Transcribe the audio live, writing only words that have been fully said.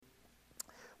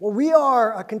Well, we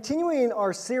are continuing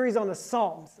our series on the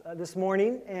Psalms this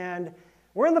morning, and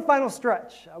we're in the final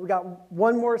stretch. We got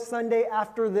one more Sunday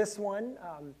after this one,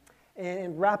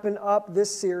 and wrapping up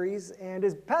this series. And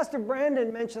as Pastor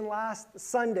Brandon mentioned last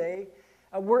Sunday,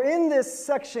 we're in this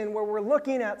section where we're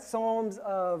looking at Psalms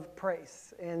of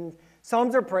praise. And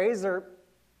Psalms of praise are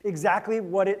exactly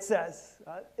what it says.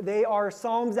 They are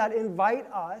Psalms that invite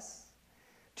us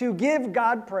to give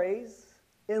God praise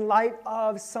in light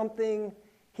of something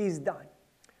He's done,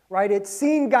 right? It's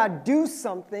seeing God do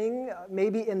something,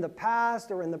 maybe in the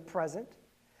past or in the present,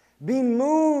 being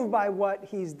moved by what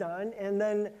He's done, and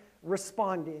then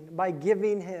responding by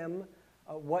giving Him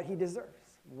what He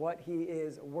deserves, what He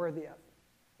is worthy of.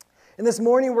 And this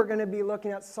morning we're going to be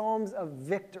looking at Psalms of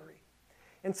victory.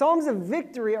 And Psalms of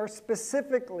victory are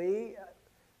specifically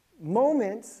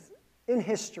moments in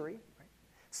history, right?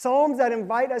 Psalms that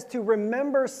invite us to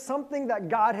remember something that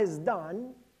God has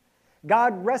done,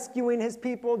 God rescuing His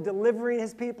people, delivering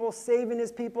His people, saving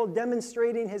His people,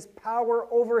 demonstrating His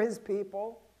power over His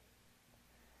people,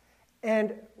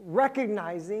 and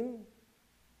recognizing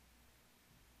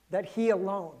that He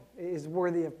alone is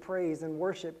worthy of praise and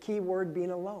worship, key word being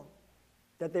alone,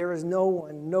 that there is no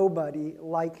one, nobody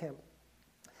like Him.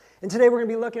 And today we're going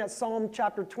to be looking at Psalm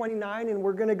chapter 29, and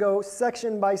we're going to go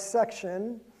section by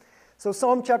section. So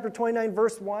Psalm chapter 29,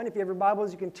 verse 1, if you have your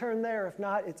Bibles, you can turn there. If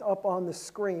not, it's up on the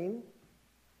screen.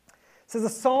 It says, a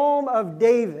psalm of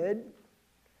David,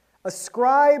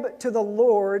 ascribe to the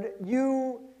Lord,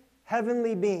 you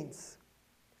heavenly beings.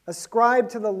 Ascribe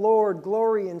to the Lord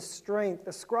glory and strength.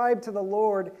 Ascribe to the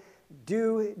Lord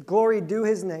glory due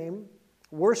His name.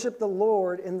 Worship the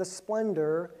Lord in the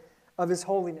splendor of His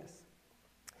holiness.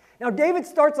 Now, David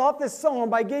starts off this psalm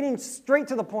by getting straight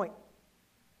to the point.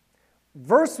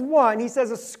 Verse 1, he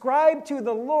says, ascribe to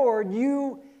the Lord,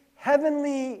 you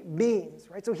heavenly beings.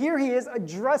 Right? So here he is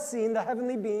addressing the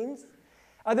heavenly beings.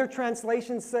 Other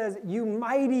translation says, you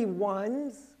mighty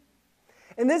ones.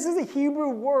 And this is a Hebrew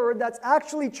word that's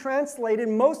actually translated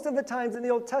most of the times in the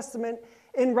Old Testament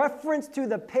in reference to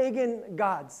the pagan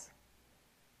gods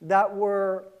that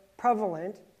were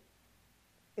prevalent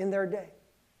in their day.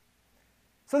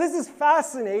 So this is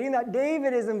fascinating that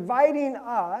David is inviting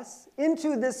us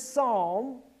into this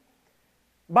psalm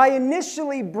by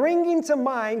initially bringing to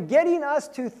mind, getting us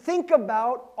to think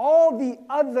about all the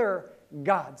other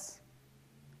gods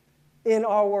in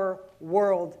our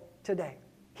world today.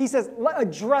 He says,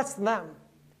 address them.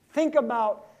 Think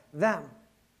about them.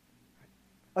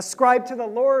 Ascribe to the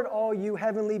Lord, all you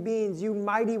heavenly beings, you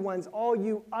mighty ones, all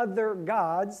you other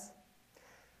gods.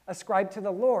 Ascribe to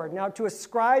the Lord. Now, to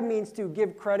ascribe means to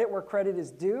give credit where credit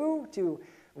is due, to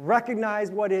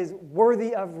recognize what is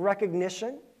worthy of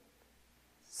recognition.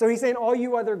 So he's saying, all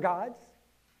you other gods,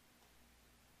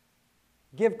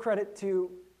 give credit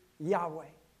to Yahweh.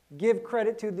 Give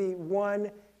credit to the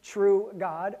one true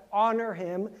God. Honor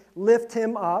Him. Lift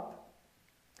Him up.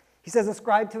 He says,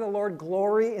 ascribe to the Lord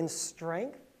glory and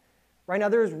strength. Right now,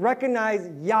 there's recognize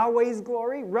Yahweh's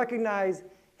glory, recognize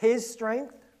His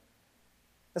strength.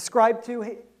 Ascribe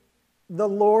to the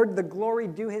Lord the glory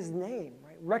due His name.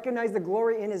 Right? Recognize the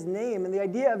glory in His name. And the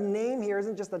idea of name here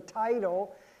isn't just a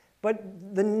title, but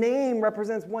the name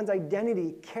represents one's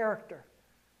identity, character.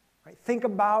 Right? Think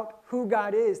about who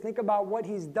God is. Think about what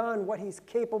He's done, what He's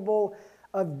capable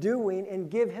of doing, and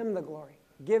give Him the glory.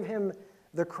 Give Him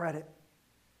the credit.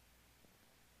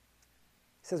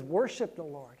 He says, worship the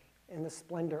Lord in the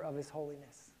splendor of His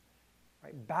holiness.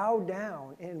 Right? Bow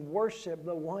down and worship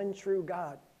the one true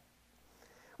God.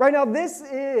 Right now, this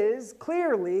is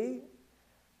clearly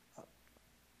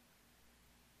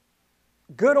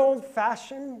good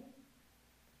old-fashioned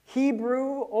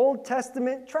Hebrew Old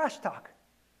Testament trash talk.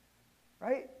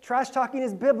 Right? Trash talking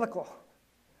is biblical.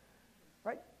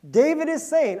 Right? David is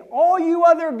saying, all you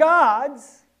other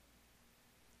gods,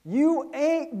 you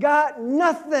ain't got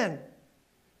nothing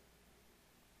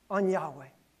on Yahweh.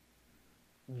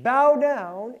 Bow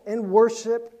down and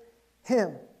worship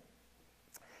Him.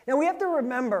 Now we have to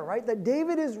remember, right, that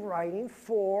David is writing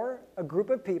for a group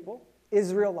of people,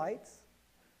 Israelites,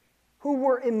 who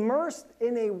were immersed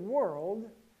in a world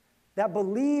that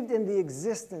believed in the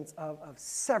existence of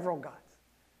several gods.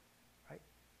 Right?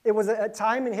 It was a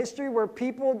time in history where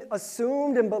people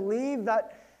assumed and believed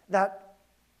that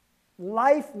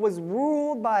life was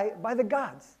ruled by the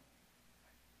gods.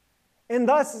 And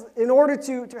thus, in order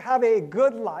to have a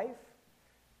good life,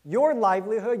 your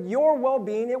livelihood, your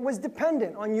well-being, it was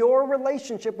dependent on your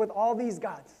relationship with all these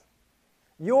gods,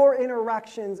 your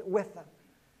interactions with them.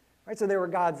 Right? So there were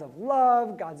gods of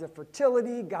love, gods of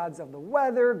fertility, gods of the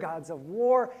weather, gods of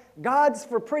war, gods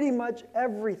for pretty much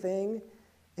everything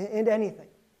and anything.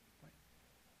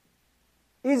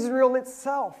 Israel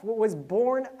itself was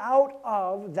born out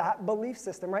of that belief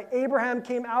system, right? Abraham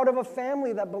came out of a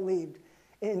family that believed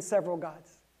in several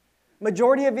gods.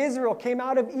 Majority of Israel came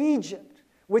out of Egypt,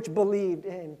 which believed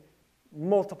in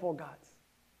multiple gods.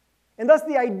 And thus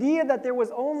the idea that there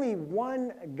was only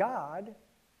one God,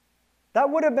 that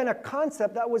would have been a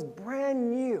concept that was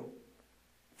brand new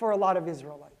for a lot of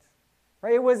Israelites.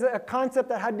 Right? It was a concept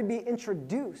that had to be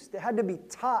introduced. It had to be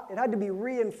taught. It had to be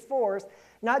reinforced,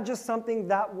 not just something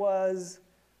that was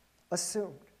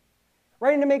assumed.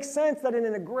 Right? And it makes sense that in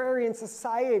an agrarian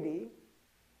society,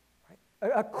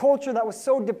 right, a culture that was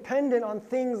so dependent on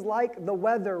things like the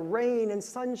weather, rain, and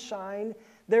sunshine,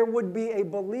 there would be a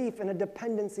belief and a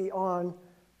dependency on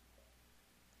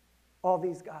all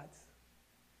these gods.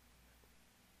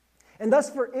 And thus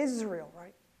for Israel,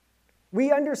 right, we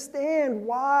understand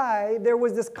why there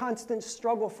was this constant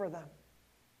struggle for them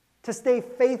to stay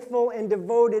faithful and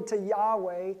devoted to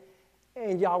Yahweh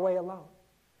and Yahweh alone.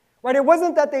 Right? It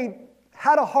wasn't that they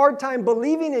had a hard time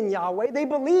believing in Yahweh. They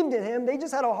believed in him. They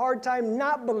just had a hard time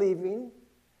not believing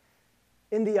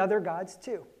in the other gods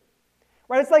too.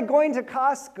 Right? It's like going to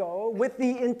Costco with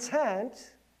the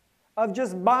intent of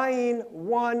just buying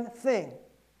one thing.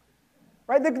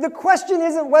 Right? The question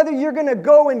isn't whether you're going to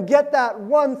go and get that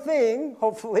one thing,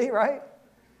 hopefully, right?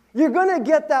 You're going to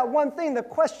get that one thing. The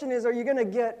question is, are you going to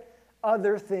get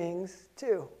other things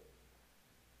too?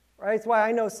 Right? It's why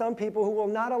I know some people who will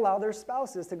not allow their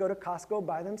spouses to go to Costco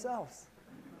by themselves.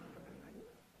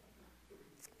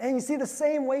 And you see the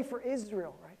same way for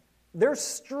Israel, right? Their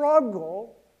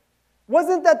struggle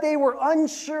wasn't that they were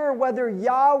unsure whether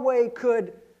Yahweh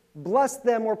could bless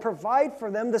them or provide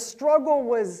for them. The struggle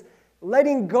was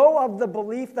letting go of the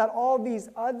belief that all these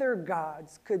other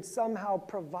gods could somehow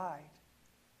provide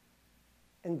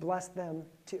and bless them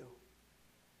too.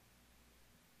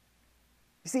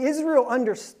 You see, Israel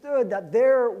understood that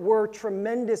there were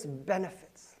tremendous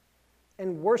benefits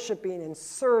in worshiping and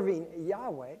serving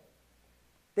Yahweh.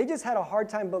 They just had a hard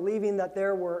time believing that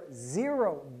there were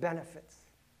zero benefits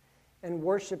in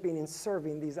worshiping and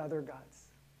serving these other gods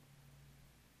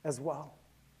as well.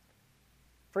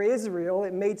 For Israel,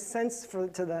 it made sense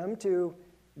to them to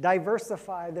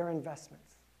diversify their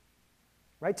investments,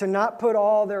 right? To not put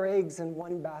all their eggs in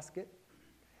one basket,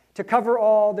 to cover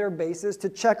all their bases, to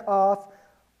check off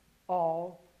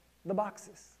all the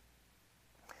boxes.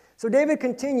 So David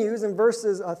continues in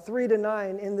verses 3 to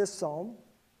 9 in this psalm.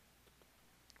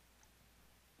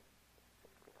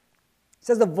 It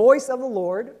says, "The voice of the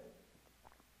Lord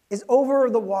is over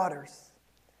the waters.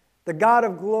 The God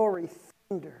of glory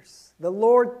thunders. The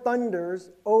Lord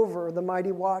thunders over the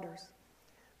mighty waters.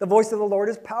 The voice of the Lord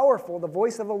is powerful. The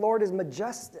voice of the Lord is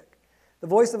majestic. The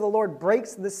voice of the Lord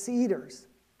breaks the cedars.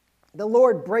 The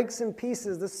Lord breaks in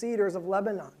pieces the cedars of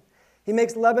Lebanon. He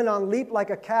makes Lebanon leap like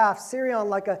a calf, Sirion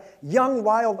like a young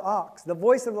wild ox. The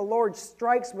voice of the Lord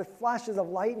strikes with flashes of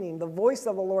lightning. The voice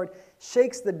of the Lord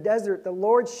shakes the desert. The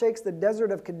Lord shakes the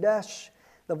desert of Kadesh.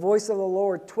 The voice of the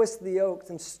Lord twists the oaks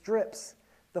and strips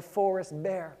the forest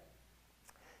bare."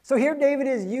 So here David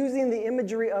is using the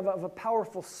imagery of a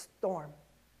powerful storm,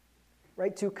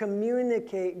 right, to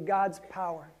communicate God's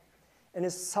power and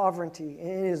his sovereignty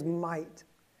and his might.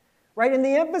 Right? And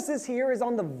the emphasis here is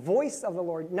on the voice of the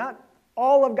Lord, not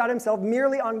all of God himself,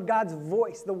 merely on God's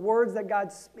voice, the words that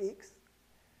God speaks.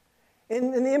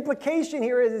 And the implication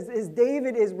here is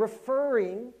David is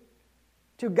referring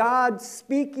to God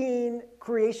speaking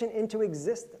creation into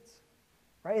existence.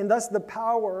 Right? And thus the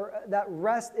power that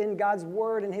rests in God's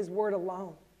word and his word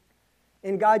alone.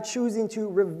 In God choosing to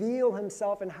reveal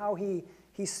himself and how he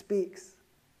speaks.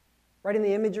 Right? In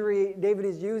the imagery David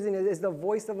is using is the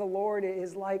voice of the Lord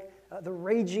is like the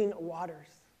raging waters.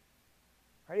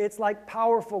 Right? It's like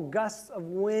powerful gusts of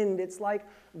wind. It's like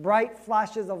bright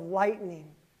flashes of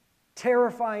lightning.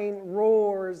 Terrifying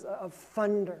roars of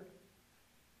thunder.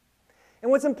 And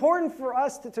what's important for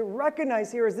us to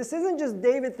recognize here is this isn't just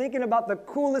David thinking about the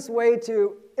coolest way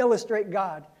to illustrate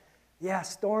God. Yeah,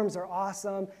 storms are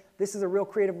awesome. This is a real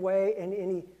creative way, and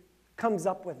he comes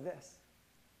up with this.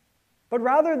 But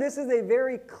rather, this is a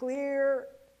very clear,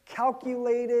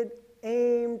 calculated,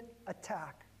 aimed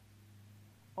attack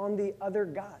on the other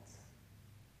gods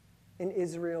in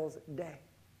Israel's day.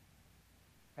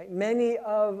 Right? Many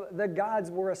of the gods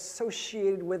were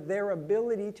associated with their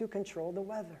ability to control the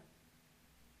weather,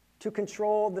 to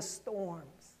control the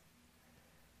storms.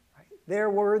 Right? There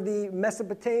was the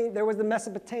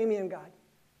Mesopotamian god.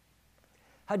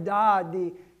 Hadad,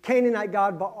 the Canaanite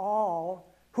god Baal,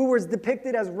 who was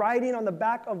depicted as riding on the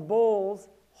back of bulls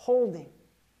holding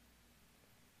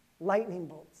lightning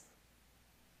bolts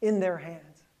in their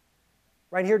hands.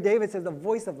 Right here, David says the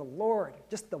voice of the Lord,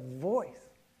 just the voice,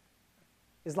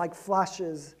 is like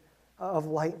flashes of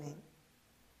lightning.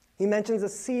 He mentions the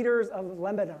cedars of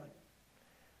Lebanon.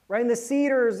 Right? And the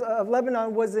cedars of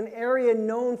Lebanon was an area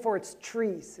known for its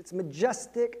trees, its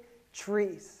majestic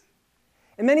trees.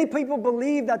 And many people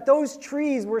believe that those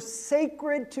trees were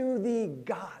sacred to the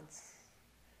gods.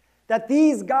 That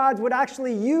these gods would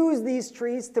actually use these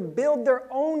trees to build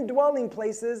their own dwelling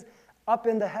places up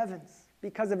in the heavens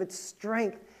because of its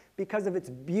strength, because of its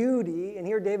beauty. And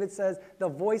here David says, the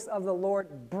voice of the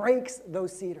Lord breaks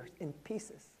those cedars in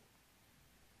pieces.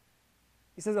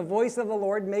 He says, the voice of the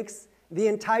Lord makes the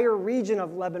entire region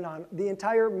of Lebanon, the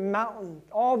entire mountain,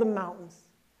 all the mountains,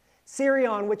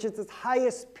 Sirion, which is its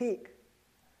highest peak.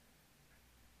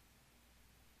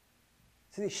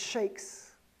 So he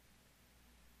shakes,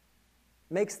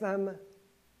 makes them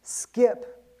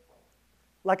skip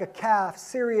like a calf,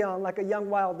 Sirion like a young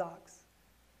wild ox.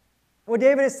 And what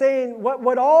David is saying,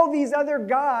 what all these other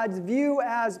gods view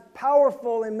as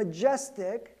powerful and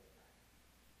majestic,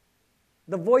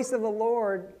 the voice of the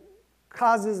Lord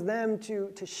causes them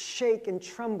to shake and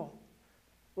tremble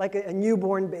like a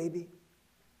newborn baby.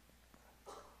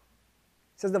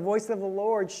 It says the voice of the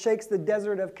Lord shakes the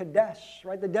desert of Kadesh,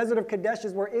 right? The desert of Kadesh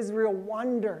is where Israel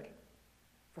wandered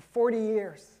for 40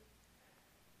 years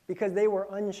because they were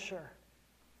unsure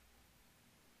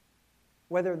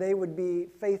whether they would be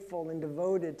faithful and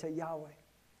devoted to Yahweh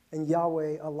and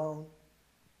Yahweh alone.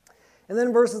 And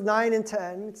then verses 9 and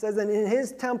 10, it says, and in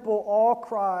his temple all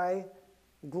cry,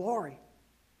 glory.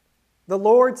 The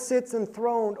Lord sits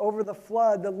enthroned over the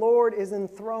flood. The Lord is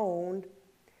enthroned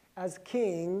as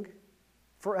king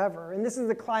forever. And this is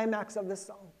the climax of this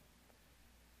song.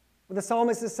 What the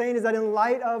psalmist is saying is that in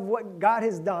light of what God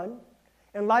has done,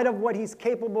 in light of what he's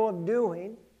capable of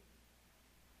doing,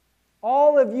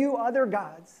 all of you other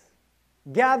gods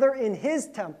gather in his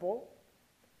temple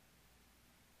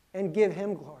and give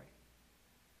him glory.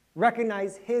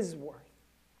 Recognize his worth.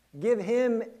 Give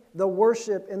him the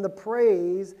worship and the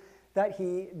praise that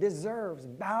he deserves.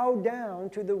 Bow down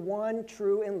to the one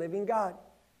true and living God.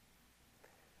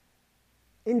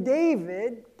 And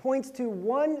David points to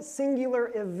one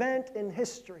singular event in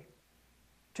history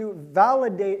to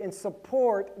validate and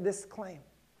support this claim.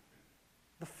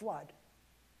 The flood.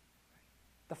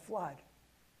 The flood.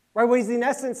 Right? What he's in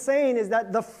essence saying is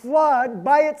that the flood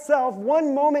by itself,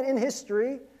 one moment in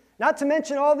history, not to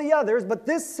mention all the others, but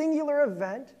this singular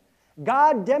event,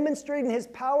 God demonstrating his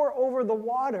power over the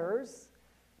waters,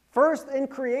 first in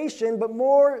creation, but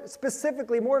more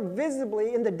specifically, more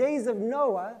visibly in the days of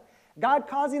Noah, God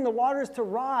causing the waters to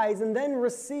rise and then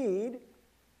recede,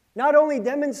 not only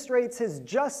demonstrates his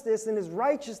justice and his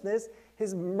righteousness,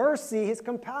 his mercy, his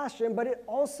compassion, but it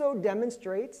also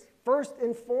demonstrates, first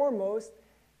and foremost,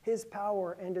 his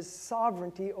power and his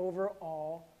sovereignty over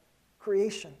all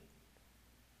creation.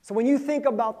 So when you think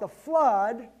about the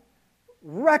flood,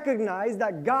 recognize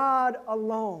that God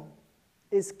alone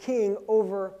is king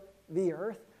over the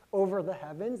earth, over the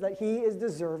heavens, that he is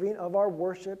deserving of our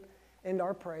worship and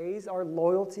our praise, our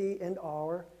loyalty and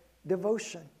our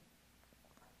devotion.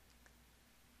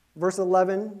 Verse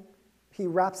 11, he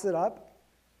wraps it up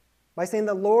by saying,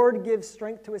 the Lord gives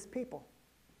strength to his people.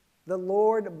 The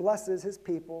Lord blesses his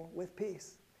people with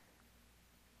peace.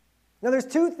 Now there's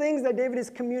two things that David is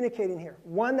communicating here.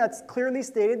 One that's clearly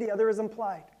stated, the other is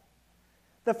implied.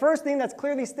 The first thing that's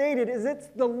clearly stated is it's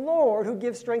the Lord who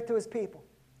gives strength to his people.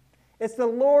 It's the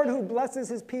Lord who blesses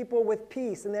his people with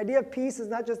peace. And the idea of peace is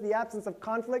not just the absence of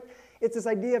conflict. It's this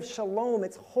idea of shalom,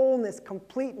 it's wholeness,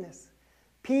 completeness.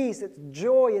 Peace, it's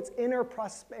joy, it's inner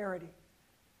prosperity.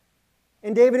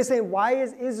 And David is saying, why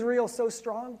is Israel so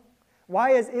strong?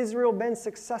 Why has Israel been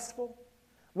successful?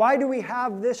 Why do we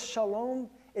have this shalom?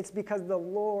 It's because the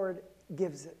Lord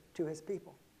gives it to his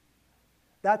people.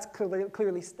 That's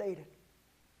clearly stated.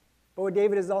 But what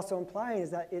David is also implying is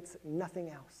that it's nothing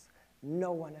else,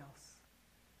 no one else.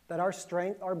 That our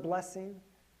strength, our blessing,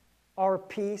 our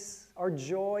peace, our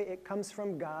joy, it comes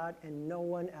from God and no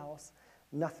one else,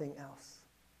 nothing else.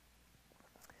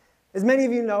 As many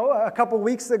of you know, a couple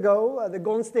weeks ago, the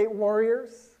Golden State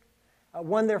Warriors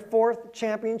won their 4th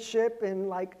championship in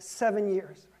like 7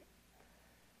 years.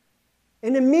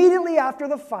 And immediately after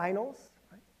the finals,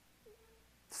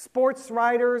 sports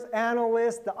writers,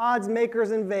 analysts, the odds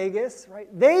makers in Vegas,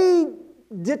 they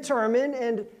determine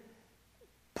and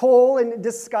poll and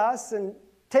discuss and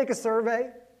take a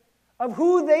survey of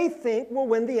who they think will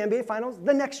win the NBA Finals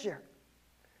the next year.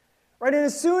 And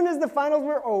as soon as the finals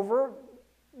were over,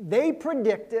 they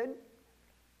predicted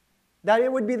that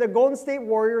it would be the Golden State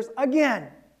Warriors again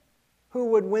who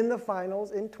would win the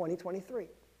finals in 2023.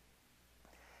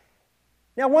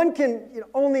 Now, one can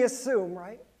only assume,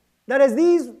 right, that as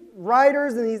these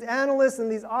writers and these analysts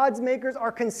and these odds makers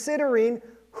are considering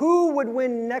who would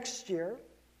win next year,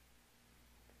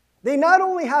 they not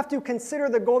only have to consider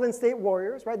the Golden State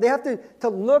Warriors, right? They have to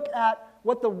look at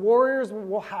what the Warriors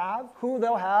will have, who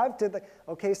they'll have.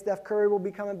 Okay, Steph Curry will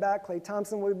be coming back. Klay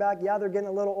Thompson will be back. Yeah, they're getting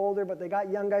a little older, but they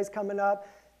got young guys coming up.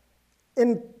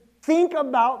 And think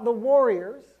about the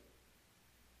Warriors.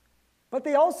 But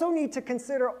they also need to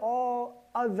consider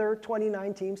all other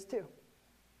 29 teams too.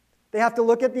 They have to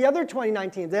look at the other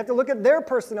 29 teams. They have to look at their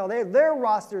personnel, their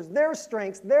rosters, their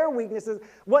strengths, their weaknesses,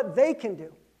 what they can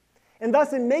do. And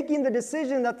thus, in making the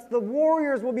decision that the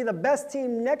Warriors will be the best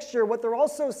team next year, what they're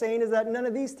also saying is that none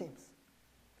of these teams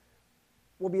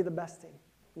will be the best team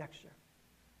next year.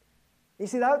 You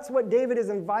see, that's what David is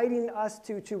inviting us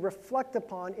to reflect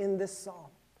upon in this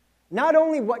psalm. Not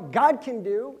only what God can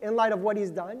do in light of what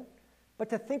he's done, but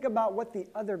to think about what the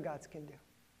other gods can do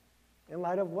in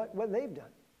light of what they've done,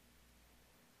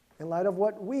 in light of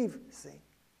what we've seen.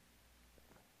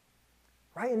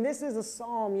 Right? And this is a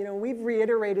psalm, we've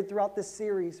reiterated throughout this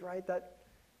series, right, that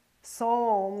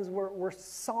psalms were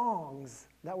songs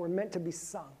that were meant to be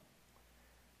sung.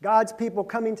 God's people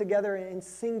coming together and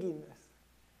singing this.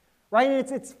 Right? And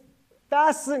it's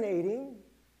fascinating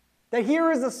that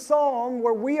here is a psalm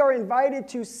where we are invited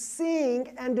to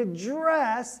sing and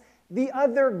address the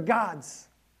other gods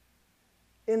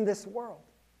in this world,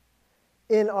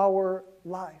 in our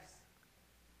lives.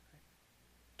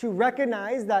 To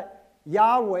recognize that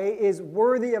Yahweh is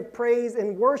worthy of praise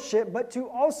and worship, but to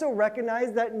also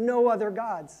recognize that no other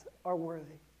gods are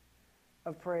worthy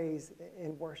of praise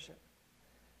and worship.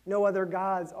 No other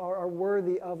gods are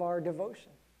worthy of our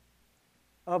devotion,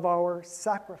 of our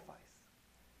sacrifice.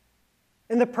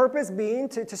 And the purpose being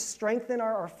to strengthen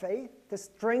our faith, to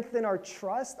strengthen our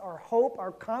trust, our hope,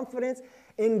 our confidence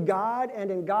in God and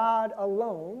in God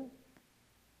alone,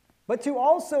 but to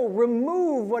also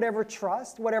remove whatever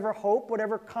trust, whatever hope,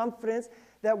 whatever confidence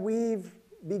that we've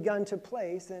begun to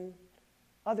place in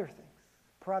other things,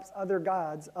 perhaps other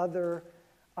gods, other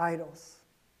idols.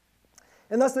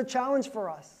 And thus the challenge for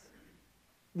us,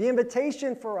 the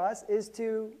invitation for us is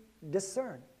to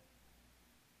discern.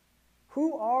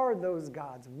 Who are those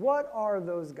gods? What are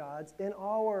those gods in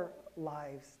our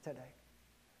lives today?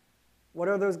 What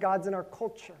are those gods in our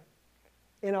culture,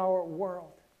 in our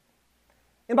world?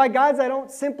 And by gods, I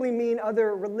don't simply mean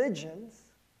other religions,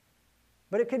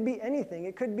 but it could be anything.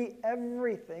 It could be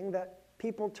everything that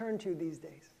people turn to these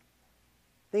days.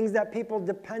 Things that people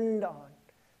depend on.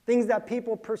 Things that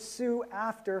people pursue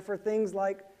after for things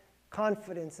like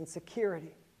confidence and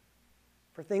security.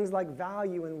 For things like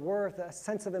value and worth, a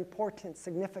sense of importance,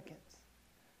 significance.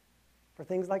 For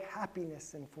things like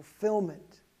happiness and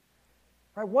fulfillment.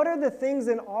 Right? What are the things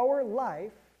in our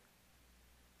life,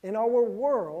 in our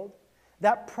world,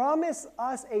 that promise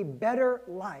us a better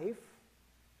life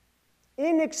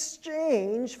in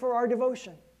exchange for our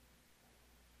devotion,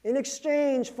 in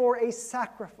exchange for a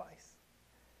sacrifice,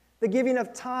 the giving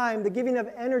of time, the giving of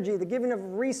energy, the giving of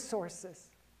resources,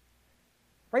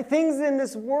 right? Things in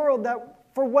this world that,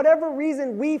 for whatever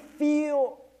reason, we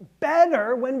feel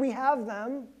better when we have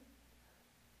them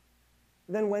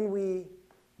than when we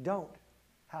don't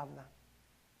have them.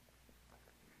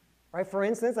 Right? For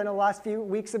instance, I know the last few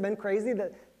weeks have been crazy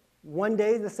that one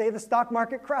day, say the stock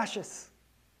market crashes.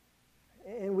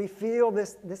 And we feel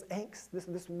this angst,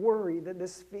 this worry,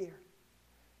 this fear.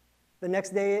 The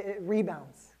next day it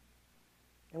rebounds.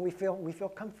 And we feel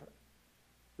comfort.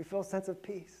 We feel a sense of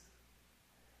peace.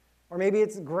 Or maybe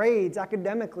it's grades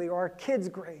academically, or our kids'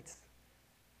 grades.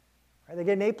 Right? They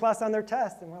get an A+ on their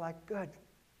test, and we're like, good,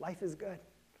 life is good.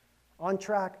 On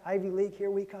track, Ivy League, here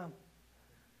we come.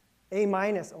 A-,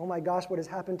 oh my gosh, what has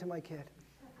happened to my kid?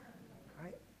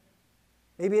 Right?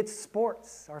 Maybe it's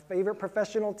sports, our favorite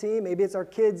professional team. Maybe it's our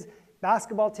kids'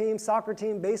 basketball team, soccer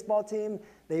team, baseball team.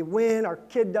 They win, our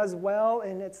kid does well,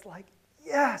 and it's like,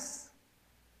 yes,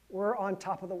 we're on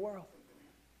top of the world.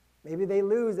 Maybe they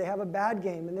lose, they have a bad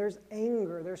game, and there's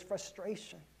anger, there's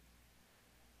frustration.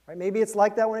 Right? Maybe it's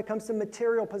like that when it comes to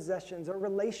material possessions or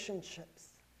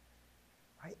relationships.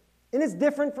 Right? And it's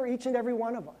different for each and every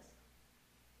one of us.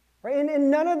 Right? And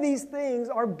none of these things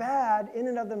are bad in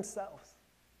and of themselves.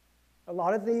 A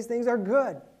lot of these things are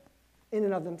good in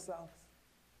and of themselves.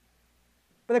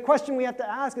 But the question we have to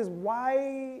ask is,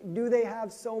 why do they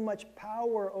have so much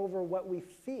power over what we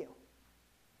feel,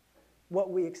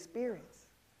 what we experience?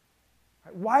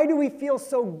 Right? Why do we feel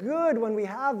so good when we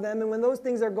have them, and when those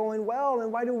things are going well,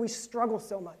 and why do we struggle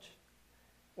so much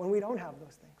when we don't have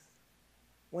those things,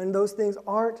 when those things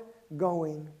aren't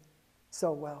going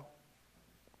so well?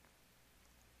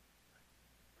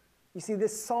 You see,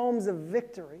 this Psalms of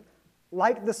victory,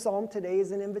 like the psalm today,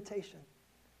 is an invitation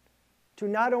to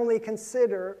not only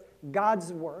consider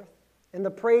God's worth and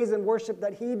the praise and worship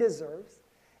that he deserves,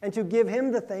 and to give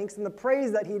him the thanks and the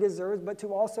praise that he deserves, but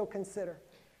to also consider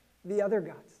the other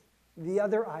gods, the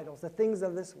other idols, the things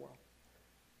of this world,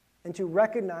 and to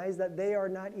recognize that they are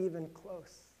not even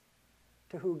close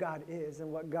to who God is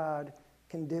and what God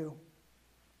can do.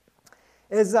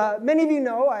 As many of you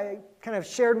know, I kind of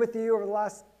shared with you over the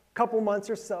last couple months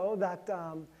or so that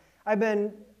I've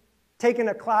been taking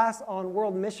a class on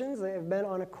world missions. I've been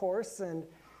on a course and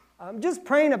just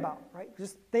praying about, right?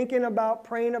 Just thinking about,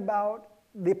 praying about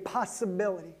the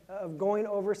possibility of going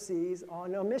overseas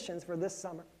on missions for this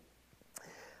summer.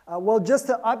 Well, just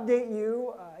to update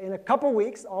you, in a couple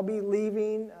weeks, I'll be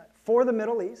leaving for the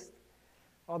Middle East.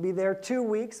 I'll be there 2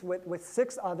 weeks with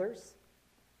 6 others.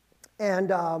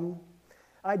 And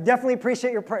I definitely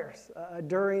appreciate your prayers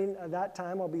during that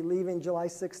time. I'll be leaving July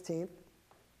 16th.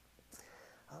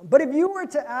 But if you were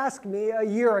to ask me a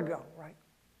year ago, right,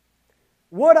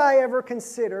 would I ever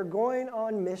consider going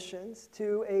on missions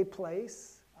to a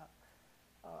place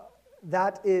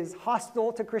that is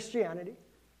hostile to Christianity,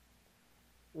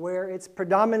 where it's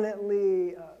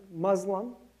predominantly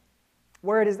Muslim,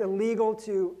 where it is illegal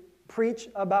to preach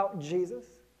about Jesus?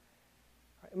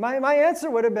 My answer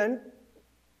would have been,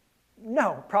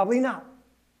 no, probably not.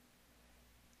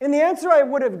 And the answer I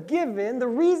would have given, the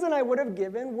reason I would have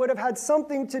given, would have had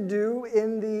something to do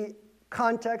in the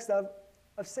context of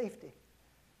safety.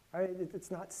 Right?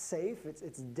 It's not safe,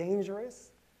 it's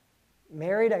dangerous.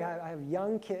 Married, I have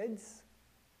young kids.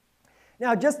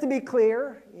 Now, just to be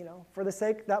clear, for the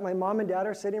sake that my mom and dad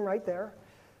are sitting right there,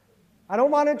 I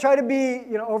don't want to try to be,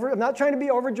 I'm not trying to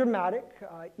be over dramatic.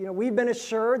 We've been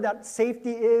assured that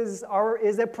safety is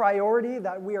a priority,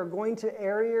 that we are going to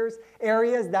areas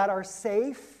that are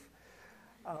safe,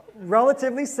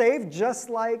 relatively safe, just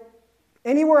like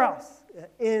anywhere else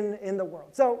in the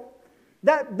world. So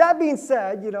that being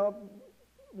said,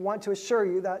 want to assure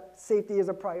you that safety is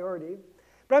a priority.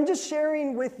 But I'm just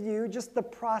sharing with you just the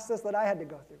process that I had to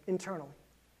go through internally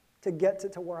to get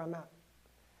to where I'm at.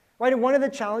 Right? And one of the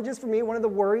challenges for me, one of the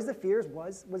worries, the fears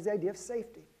was the idea of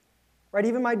safety. Right?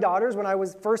 Even my daughters, when I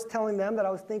was first telling them that I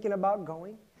was thinking about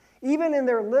going, even in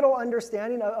their little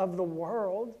understanding of the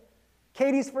world,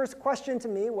 Katie's first question to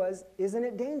me was, isn't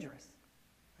it dangerous?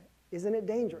 Right? Isn't it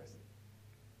dangerous?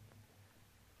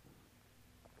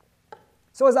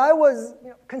 So as I was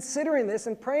considering this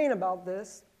and praying about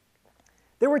this,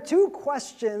 there were 2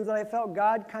 questions that I felt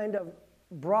God kind of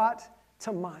brought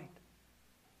to mind.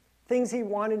 Things he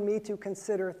wanted me to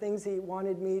consider, things he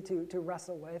wanted me to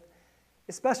wrestle with,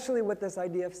 especially with this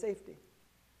idea of safety.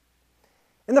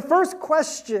 And the first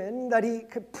question that he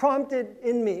prompted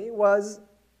in me was,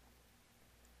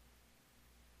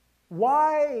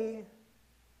 why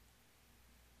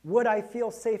would I feel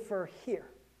safer here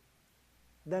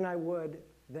than I would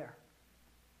there?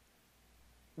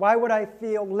 Why would I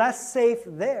feel less safe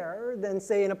there than,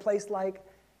 say, in a place like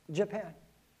Japan?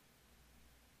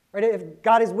 Right? If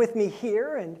God is with me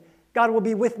here and God will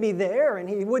be with me there and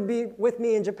he would be with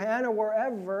me in Japan or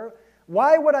wherever,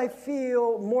 why would I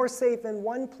feel more safe in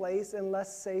one place and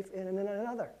less safe in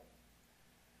another?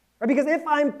 Right? Because if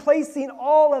I'm placing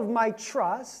all of my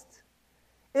trust,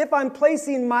 if I'm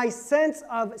placing my sense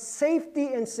of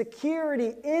safety and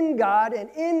security in God and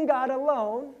in God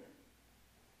alone,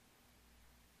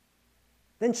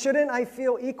 then shouldn't I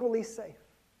feel equally safe,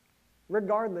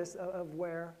 regardless of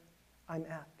where I'm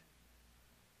at?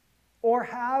 Or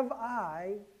have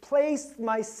I placed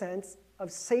my sense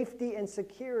of safety and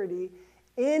security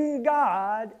in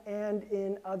God and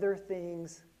in other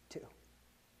things too?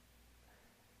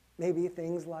 Maybe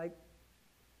things like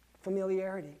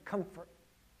familiarity, comfort,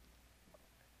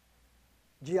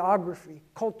 geography,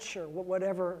 culture,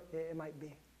 whatever it might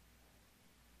be.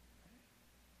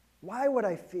 Why would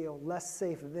I feel less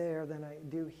safe there than I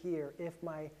do here if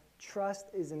my trust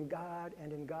is in God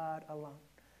and in God alone?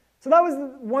 So that was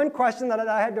one question that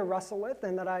I had to wrestle with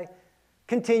and that I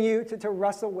continue to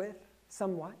wrestle with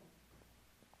somewhat.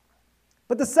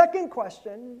 But the second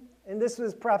question, and this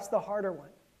was perhaps the harder one,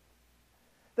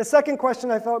 the second question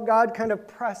I felt God kind of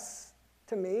pressed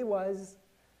to me was,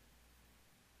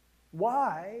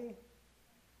 why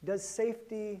does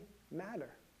safety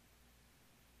matter?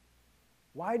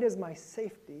 Why does my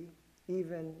safety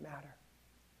even matter?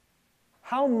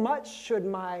 How much should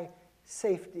my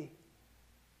safety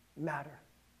matter?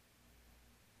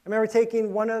 I remember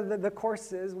taking one of the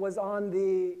courses was on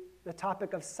the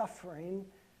topic of suffering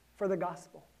for the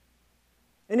gospel.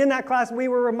 And in that class, we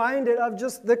were reminded of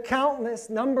just the countless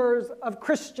numbers of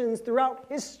Christians throughout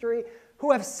history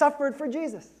who have suffered for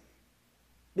Jesus,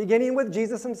 beginning with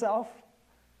Jesus himself,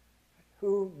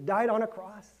 who died on a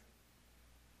cross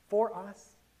for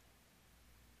us.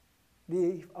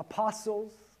 The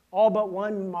apostles, all but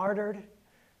one, martyred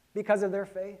because of their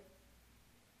faith.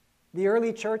 The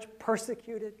early church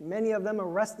persecuted, many of them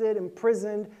arrested,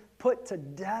 imprisoned, put to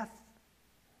death.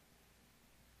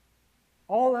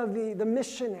 All of the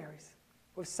missionaries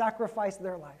who have sacrificed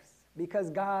their lives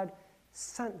because God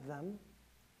sent them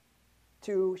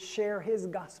to share his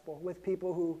gospel with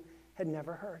people who had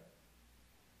never heard.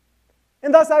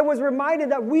 And thus I was reminded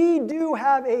that we do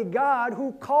have a God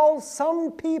who calls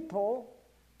some people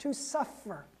to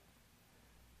suffer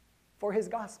for his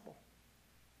gospel.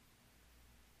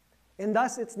 And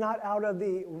thus it's not out of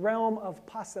the realm of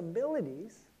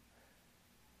possibilities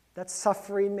that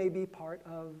suffering may be part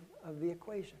of the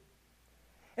equation.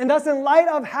 And thus, in light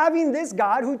of having this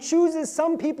God who chooses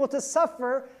some people to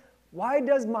suffer, why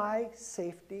does my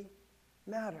safety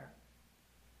matter?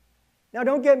 Now,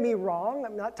 don't get me wrong.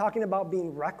 I'm not talking about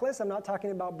being reckless. I'm not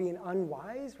talking about being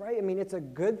unwise, right? I mean, it's a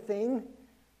good thing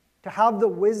to have the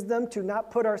wisdom to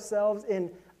not put ourselves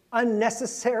in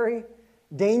unnecessary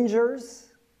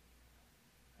dangers.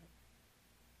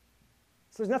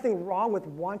 So there's nothing wrong with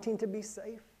wanting to be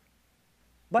safe.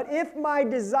 But if my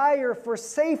desire for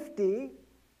safety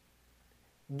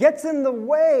gets in the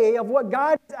way of what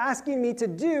God is asking me to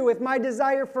do, if my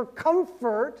desire for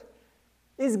comfort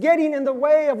is getting in the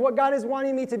way of what God is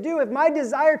wanting me to do, if my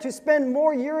desire to spend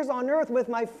more years on earth with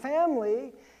my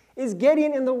family is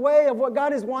getting in the way of what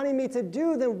God is wanting me to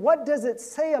do, then what does it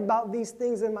say about these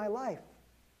things in my life?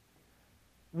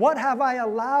 What have I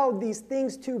allowed these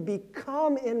things to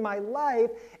become in my life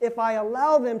if I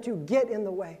allow them to get in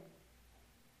the way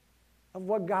of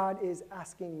what God is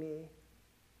asking me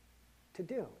to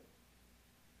do?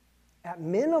 At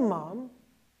minimum,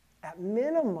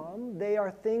 they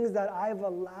are things that I've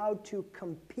allowed to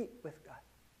compete with God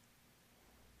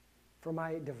for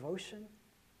my devotion,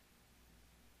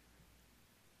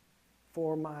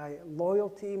 for my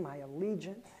loyalty, my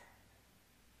allegiance,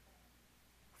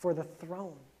 for the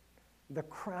throne, the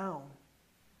crown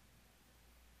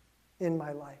in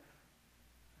my life.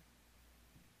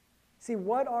 See,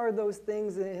 what are those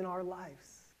things in our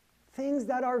lives? Things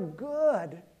that are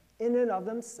good in and of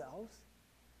themselves,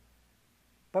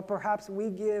 but perhaps we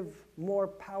give more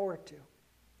power to,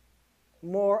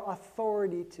 more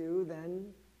authority to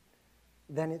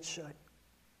than it should.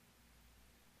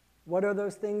 What are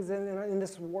those things in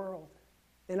this world,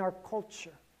 in our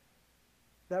culture,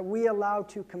 that we allow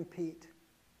to compete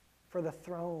for the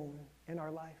throne in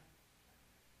our life,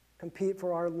 compete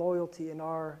for our loyalty and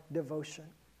our devotion?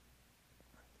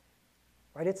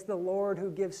 Right? It's the Lord who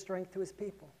gives strength to his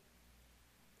people.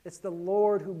 It's the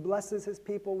Lord who blesses his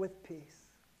people with peace.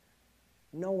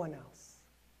 No one else.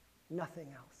 Nothing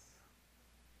else.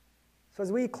 So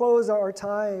as we close our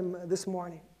time this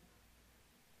morning,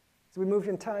 as we move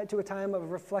to a time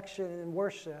of reflection and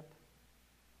worship,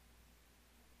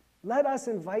 let us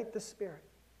invite the Spirit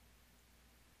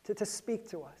to speak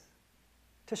to us,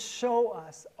 to show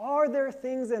us, are there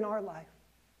things in our life?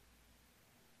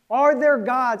 Are there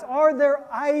gods? Are there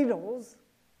idols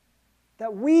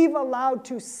that we've allowed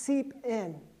to seep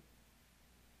in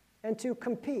and to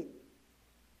compete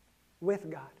with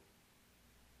God?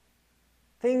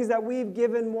 Things that we've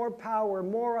given more power,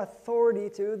 more authority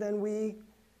to than we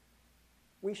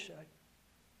should.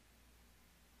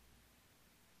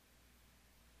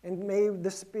 And may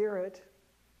the Spirit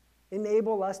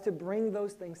enable us to bring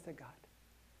those things to God.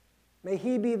 May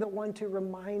he be the one to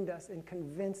remind us and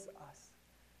convince us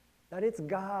that it's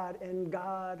God and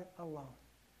God alone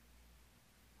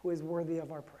who is worthy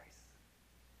of our praise.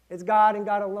 It's God and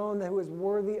God alone who is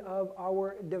worthy of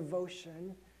our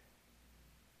devotion.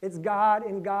 It's God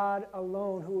and God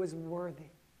alone who is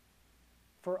worthy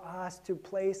for us to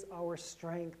place our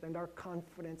strength and our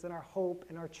confidence and our hope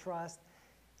and our trust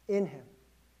in him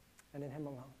and in him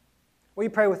alone. Will you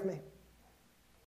pray with me?